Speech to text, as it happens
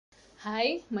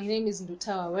Hi, my name is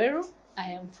Nduta Waweru.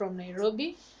 I am from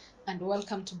Nairobi and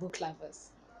welcome to Book Lovers.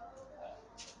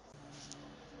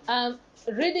 Um,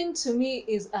 Reading to me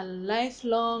is a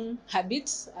lifelong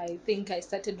habit. I think I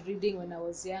started reading when I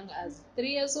was young as 3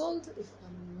 years old, if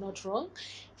I'm not wrong.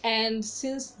 And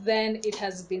since then, it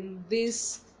has been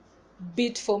this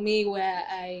bit for me where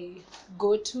I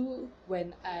go to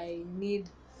when I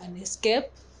need an escape,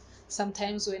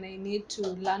 sometimes when I need to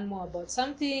learn more about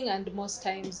something, and most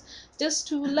times just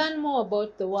to learn more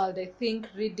about the world. I think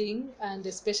reading, and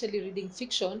especially reading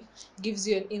fiction, gives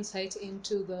you an insight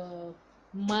into the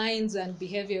minds and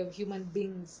behavior of human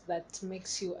beings that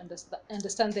makes you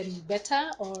understand them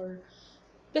better, or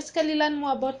basically learn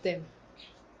more about them.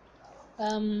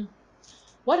 um,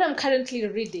 what I'm currently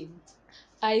reading,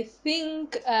 I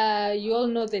think you all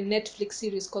know the Netflix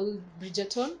series called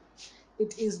Bridgerton.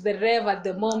 It is the rev at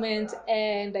the moment,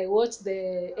 and I watched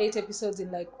the 8 episodes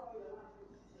in like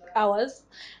hours.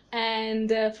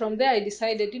 And from there, I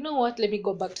decided, you know what, let me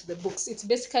go back to the books. It's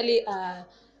basically a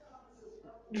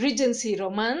Regency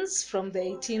romance from the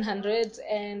 1800s,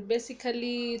 and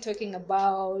basically talking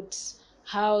about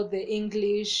how the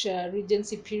English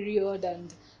Regency period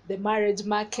and the marriage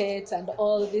market and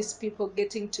all these people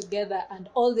getting together and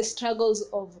all the struggles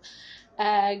of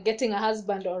getting a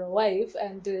husband or a wife.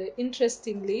 And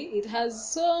interestingly, it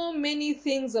has so many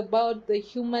things about the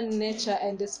human nature,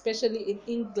 and especially in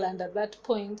England at that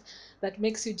point, that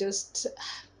makes you just,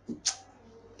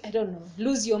 I don't know,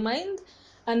 lose your mind,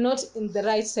 and not in the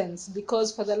right sense,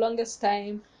 because for the longest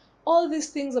time, all these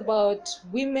things about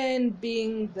women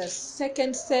being the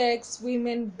second sex,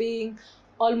 women being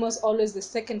almost always the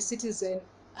second citizen,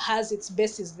 has its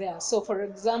basis there. So, for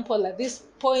example, at this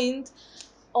point,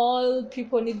 all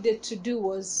people needed to do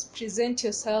was present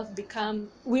yourself, become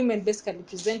women, basically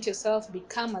present yourself,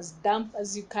 become as dumb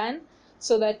as you can,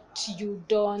 so that you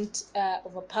don't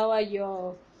overpower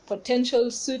your potential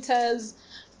suitors,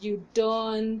 you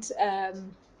don't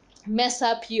mess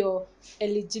up your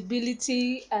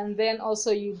eligibility, and then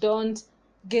also you don't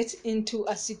get into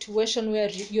a situation where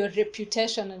your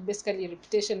reputation, and basically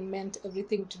reputation meant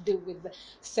everything to do with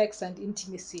sex and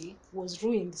intimacy, was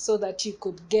ruined, so that you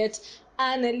could get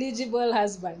an eligible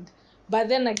husband. But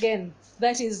then again,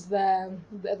 that is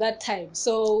that time.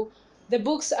 So the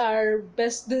books are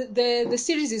best, the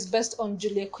series is based on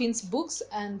Julia Quinn's books,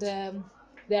 and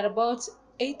they're about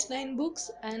 8 9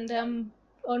 books, and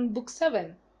on book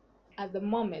 7 at the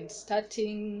moment,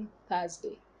 starting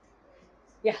Thursday.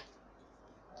 Yeah,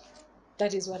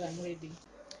 that is what I'm reading.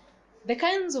 The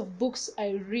kinds of books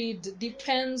I read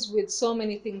depends with so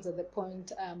many things at the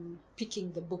point I'm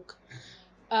picking the book.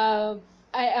 uh,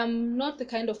 I am not the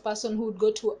kind of person who would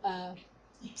go to a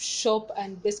shop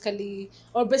and basically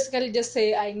just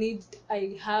say I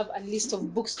have a list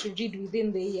of books to read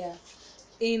within the year.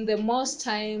 In the most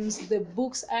times, the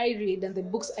books I read and the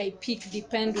books I pick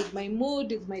depend with my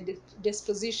mood, with my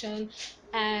disposition,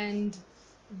 and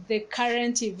the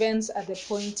current events at the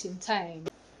point in time.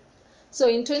 So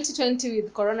in 2020,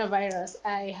 with coronavirus,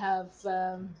 I have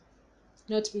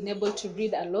not been able to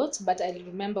read a lot, but I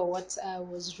remember what I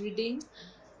was reading.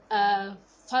 Uh,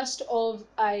 First off,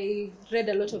 I read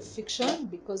a lot of fiction,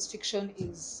 because fiction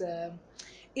is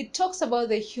it talks about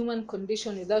the human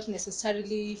condition without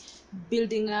necessarily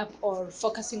building up or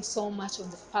focusing so much on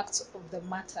the facts of the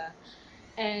matter.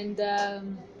 And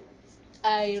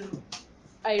I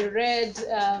I read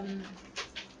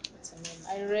what's her name?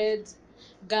 I read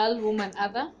Girl, Woman,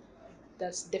 Other.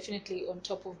 That's definitely on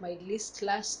top of my list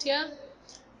last year.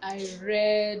 I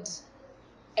read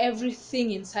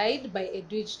Everything Inside by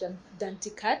Edwidge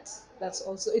Danticat. That's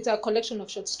also, it's a collection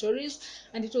of short stories,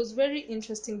 and it was very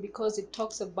interesting because it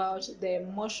talks about the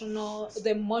emotion of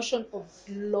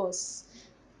loss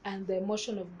and the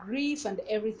emotion of grief and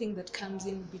everything that comes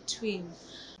in between.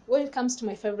 When it comes to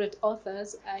my favorite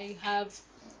authors, I have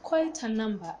quite a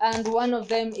number, and one of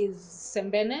them is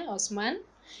Sembene Osman.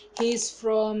 He's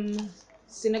from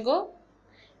Senegal,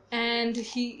 and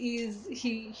he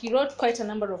wrote quite a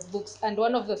number of books, and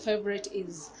one of the favorite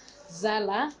is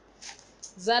Zala.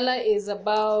 Zala is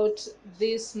about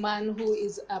this man who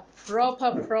is a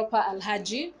proper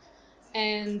alhaji,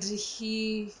 and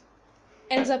he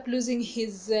ends up losing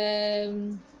his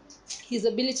ability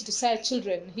to sire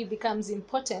children. He becomes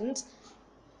impotent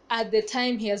at the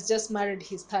time he has just married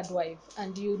his third wife,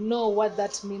 and you know what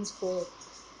that means for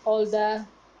older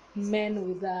men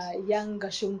with a young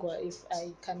gashungwa, if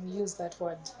I can use that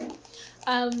word.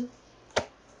 um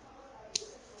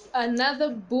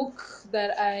Another book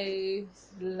that I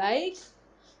like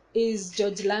is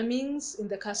George Lamming's In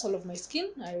the Castle of My Skin.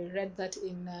 I read that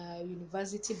in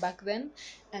university back then,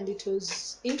 and it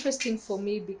was interesting for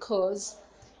me because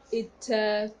it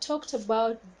talked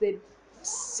about the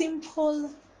simple,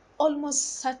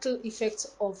 almost subtle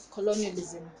effects of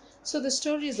colonialism. So the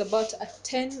story is about a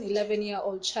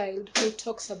 11-year-old child who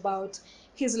talks about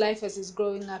his life as he's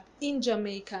growing up in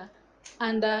Jamaica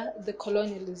under the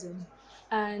colonialism,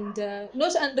 and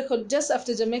not under, just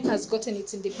after Jamaica has gotten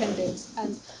its independence,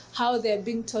 and how they're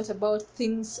being taught about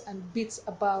things and bits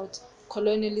about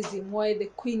colonialism, why the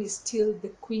Queen is still the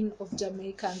Queen of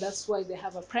Jamaica, and that's why they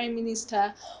have a prime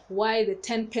minister, why the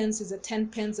 10 pence is a 10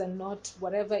 pence and not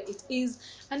whatever it is.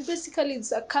 And basically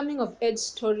it's a coming of age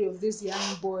story of this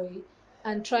young boy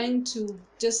and trying to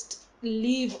just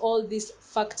leave all these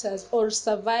factors or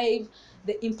survive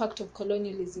the impact of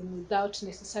colonialism without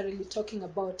necessarily talking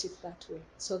about it that way.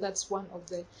 So that's one of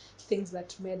the things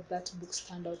that made that book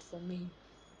stand out for me.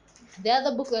 The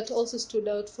other book that also stood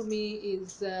out for me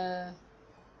is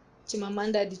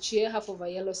Chimamanda Adichie, Half of a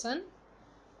Yellow Sun.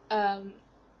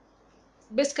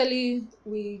 Basically,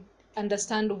 we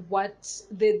understand what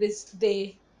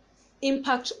the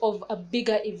impact of a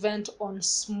bigger event on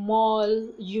small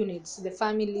units, the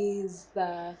families,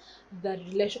 the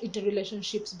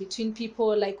interrelationships between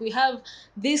people. Like, we have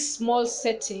this small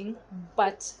setting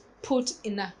but put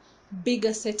in a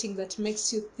bigger setting that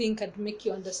makes you think and make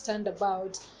you understand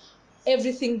about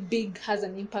everything big has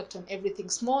an impact on everything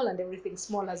small, and everything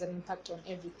small has an impact on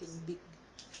everything big.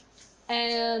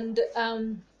 And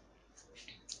I'm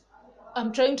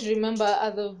trying to remember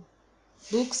other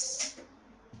books.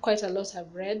 Quite a lot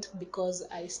I've read because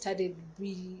I studied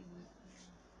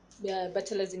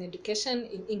bachelor's in education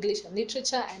in English and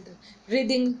literature, and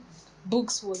reading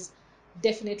books was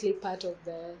definitely part of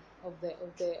the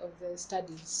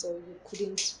studies. So you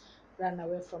couldn't run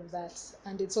away from that.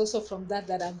 And it's also from that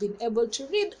that I've been able to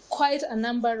read quite a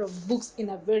number of books in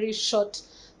a very short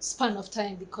span of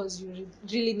time, because you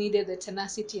really needed the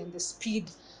tenacity and the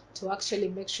speed to actually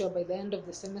make sure by the end of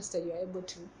the semester you're able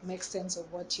to make sense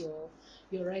of what you're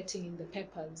writing in the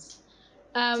papers.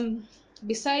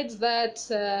 Besides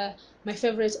that, my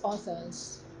favorite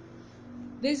authors.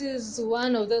 This is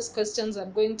one of those questions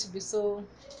I'm going to be so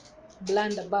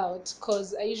bland about,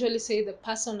 because I usually say the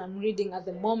person I'm reading at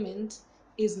the moment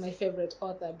is my favorite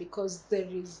author, because there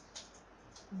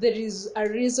is a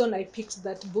reason I picked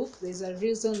that book. There's a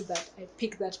reason that I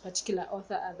picked that particular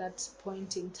author at that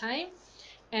point in time.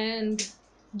 And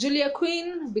Julia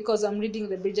Quinn, because I'm reading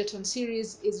the Bridgerton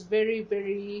series, is very,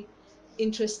 very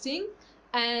interesting.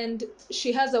 And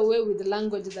she has a way with the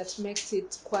language that makes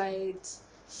it quite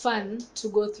fun to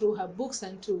go through her books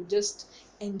and to just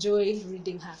enjoy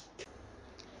reading her.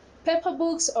 Paper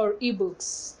books or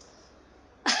ebooks?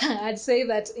 I'd say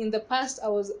that in the past I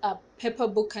was a paper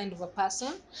book kind of a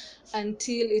person,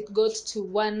 until it got to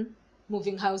one,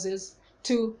 moving houses,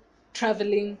 two,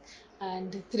 traveling,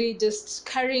 and three, just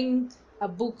carrying a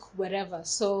book wherever.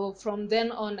 So from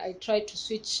then on, I tried to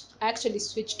switch. I actually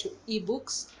switched to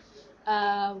ebooks,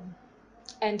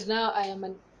 and now I am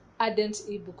an ardent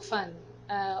ebook fan.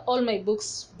 All my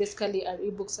books basically are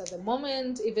ebooks at the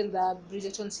moment, even the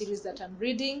Bridgerton series that I'm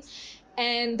reading,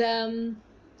 and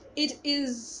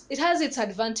it has its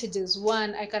advantages.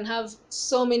 One, I can have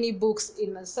so many books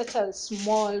in such a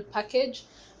small package.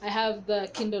 I have the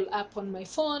Kindle app on my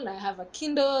phone, I have a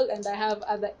Kindle, and I have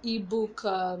other ebook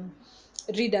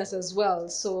readers as well.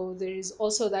 So there is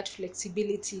also that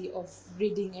flexibility of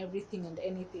reading everything and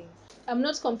anything. I'm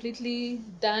not completely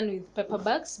done with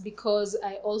paperbacks, because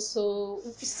I also,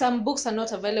 some books are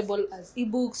not available as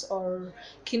ebooks or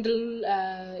Kindle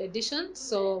edition.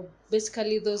 So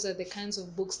basically those are the kinds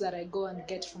of books that I go and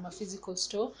get from a physical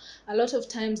store. A lot of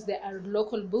times there are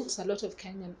local books, a lot of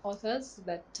Kenyan authors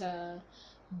that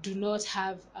do not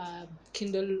have a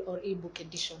Kindle or ebook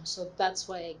edition. So that's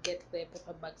why I get the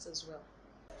paperbacks as well.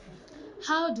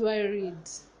 How do I read?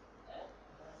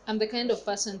 I'm the kind of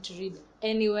person to read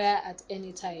anywhere at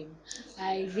any time.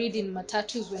 I read in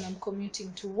matatus when I'm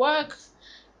commuting to work.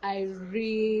 I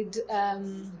read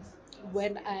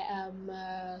when I am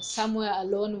somewhere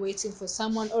alone waiting for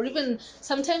someone, or even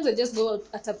sometimes I just go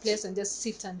at a place and just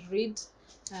sit and read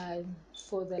uh,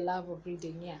 for the love of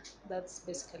reading. Yeah, that's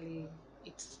basically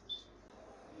it.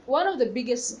 One of the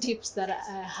biggest tips that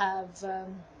I have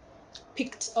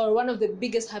picked, or one of the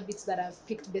biggest habits that I've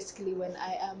picked basically when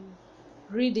I am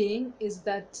reading, is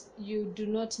that you do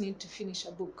not need to finish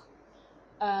a book.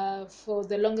 For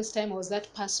the longest time, I was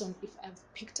that person. If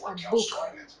I've picked a book,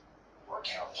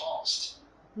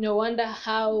 no wonder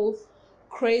how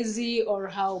crazy or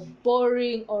how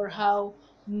boring or how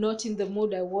not in the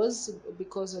mood I was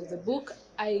because of the book,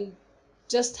 I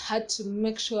just had to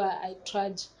make sure I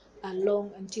trudge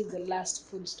along until the last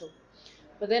full stop.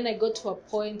 But then I got to a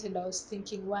point and I was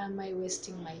thinking, why am I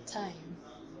wasting my time?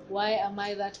 Why am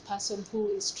I that person who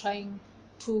is trying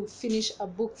to finish a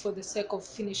book for the sake of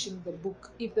finishing the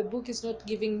book? If the book is not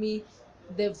giving me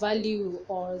the value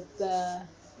or the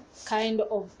kind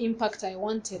of impact I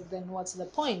wanted, then what's the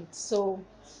point? So,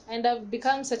 and I've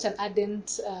become such an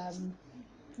ardent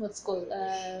what's called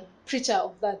preacher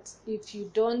of that. If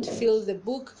you don't feel the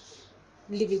book,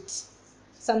 leave it.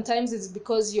 Sometimes it's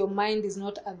because your mind is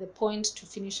not at the point to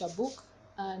finish a book,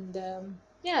 and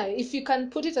yeah, if you can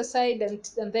put it aside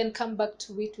and then come back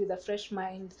to it with a fresh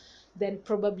mind, then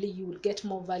probably you will get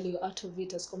more value out of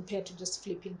it as compared to just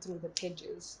flipping through the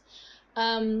pages.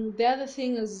 The other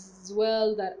thing as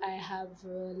well that I have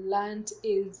learned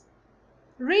is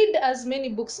read as many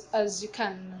books as you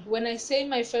can. When I say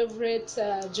my favorite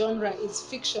genre is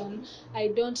fiction, I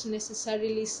don't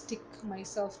necessarily stick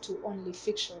myself to only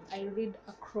fiction. I read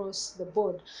across the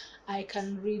board. I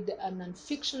can read a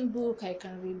non-fiction book, I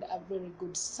can read a very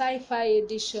good sci-fi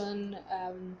edition,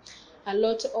 a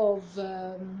lot of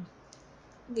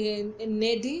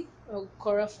Nedi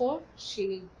Korafor.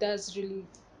 She does really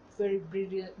very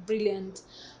brilliant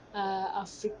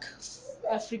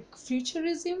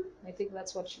Afrofuturism. I think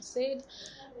that's what she said.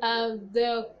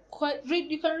 They're quite read.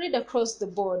 You can read across the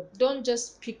board. Don't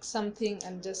just pick something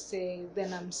and just say,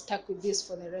 "Then I'm stuck with this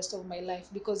for the rest of my life,"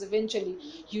 because eventually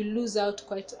you lose out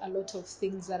quite a lot of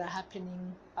things that are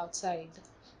happening outside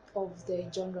of the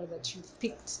genre that you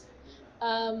picked.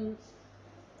 Um,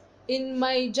 in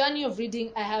my journey of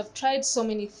reading, I have tried so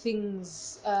many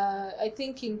things. I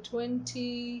think in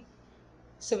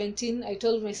 2017, I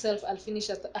told myself I'll finish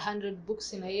at 100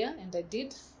 books in a year, and I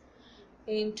did.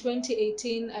 In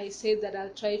 2018, I said that I'll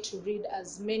try to read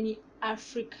as many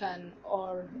African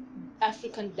or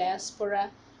African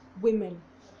diaspora women.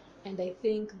 And I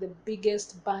think the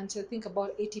biggest bunch, I think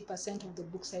about 80% of the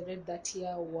books I read that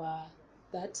year were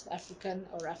that African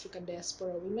or African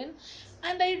diaspora women.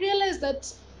 And I realized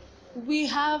that we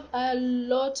have a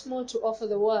lot more to offer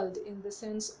the world in the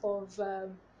sense of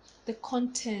the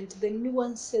content, the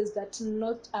nuances that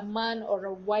not a man or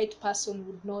a white person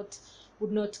would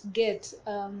not get.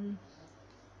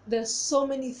 There's so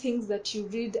many things that you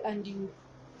read and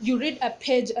you read a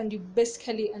page and you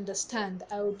basically understand.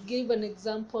 I would give an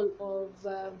example of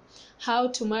how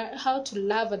to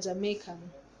love a Jamaican.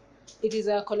 It is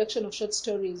a collection of short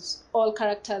stories. All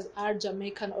characters are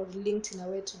Jamaican or linked in a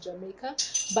way to Jamaica.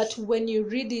 But when you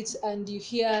read it and you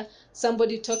hear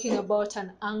somebody talking about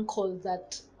an uncle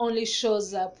that only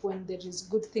shows up when there is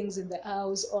good things in the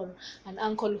house, or an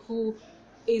uncle who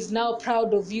is now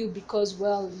proud of you because,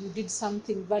 well, you did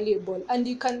something valuable, and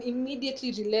you can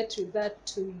immediately relate with that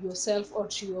to yourself or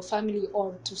to your family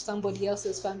or to somebody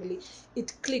else's family.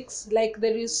 It clicks. Like,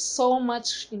 there is so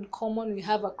much in common we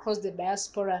have across the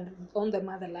diaspora and on the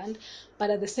motherland,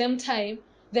 but at the same time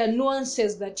there are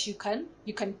nuances that you can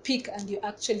pick, and you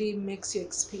actually makes your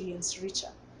experience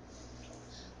richer.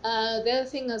 The other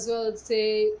thing as well, I'd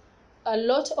say a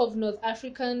lot of North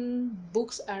African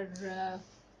books are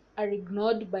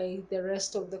ignored by the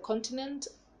rest of the continent.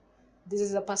 This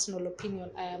is a personal opinion.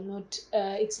 I am not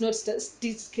it's not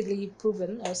statistically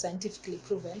proven or scientifically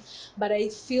proven, but I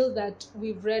feel that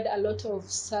we've read a lot of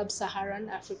sub-Saharan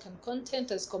African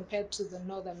content as compared to the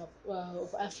northern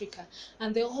of Africa,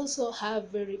 and they also have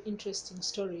very interesting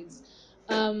stories.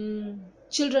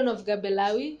 Children of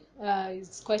Gabelawi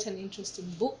is quite an interesting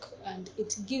book, and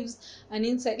it gives an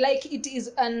insight. Like, it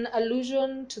is an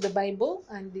allusion to the Bible,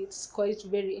 and it's quite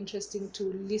very interesting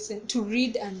to listen, to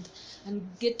read, and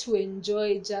get to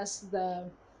enjoy just the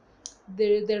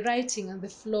writing and the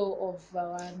flow of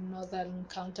our northern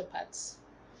counterparts.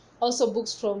 Also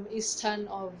books from eastern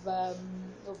of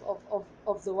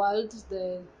the world,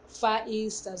 the Far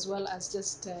East, as well as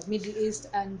just Middle East,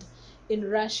 and in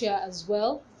Russia as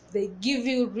well. They give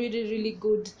you really, really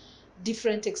good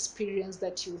different experience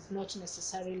that you would not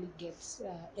necessarily get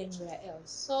anywhere else.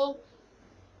 So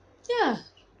yeah,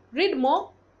 read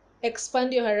more,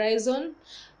 expand your horizon.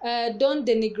 Don't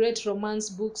denigrate romance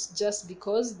books just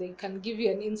because they can give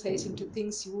you an insight into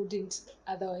things you wouldn't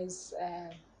otherwise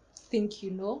think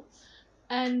you know.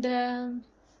 And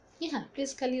yeah,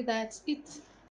 basically that's it.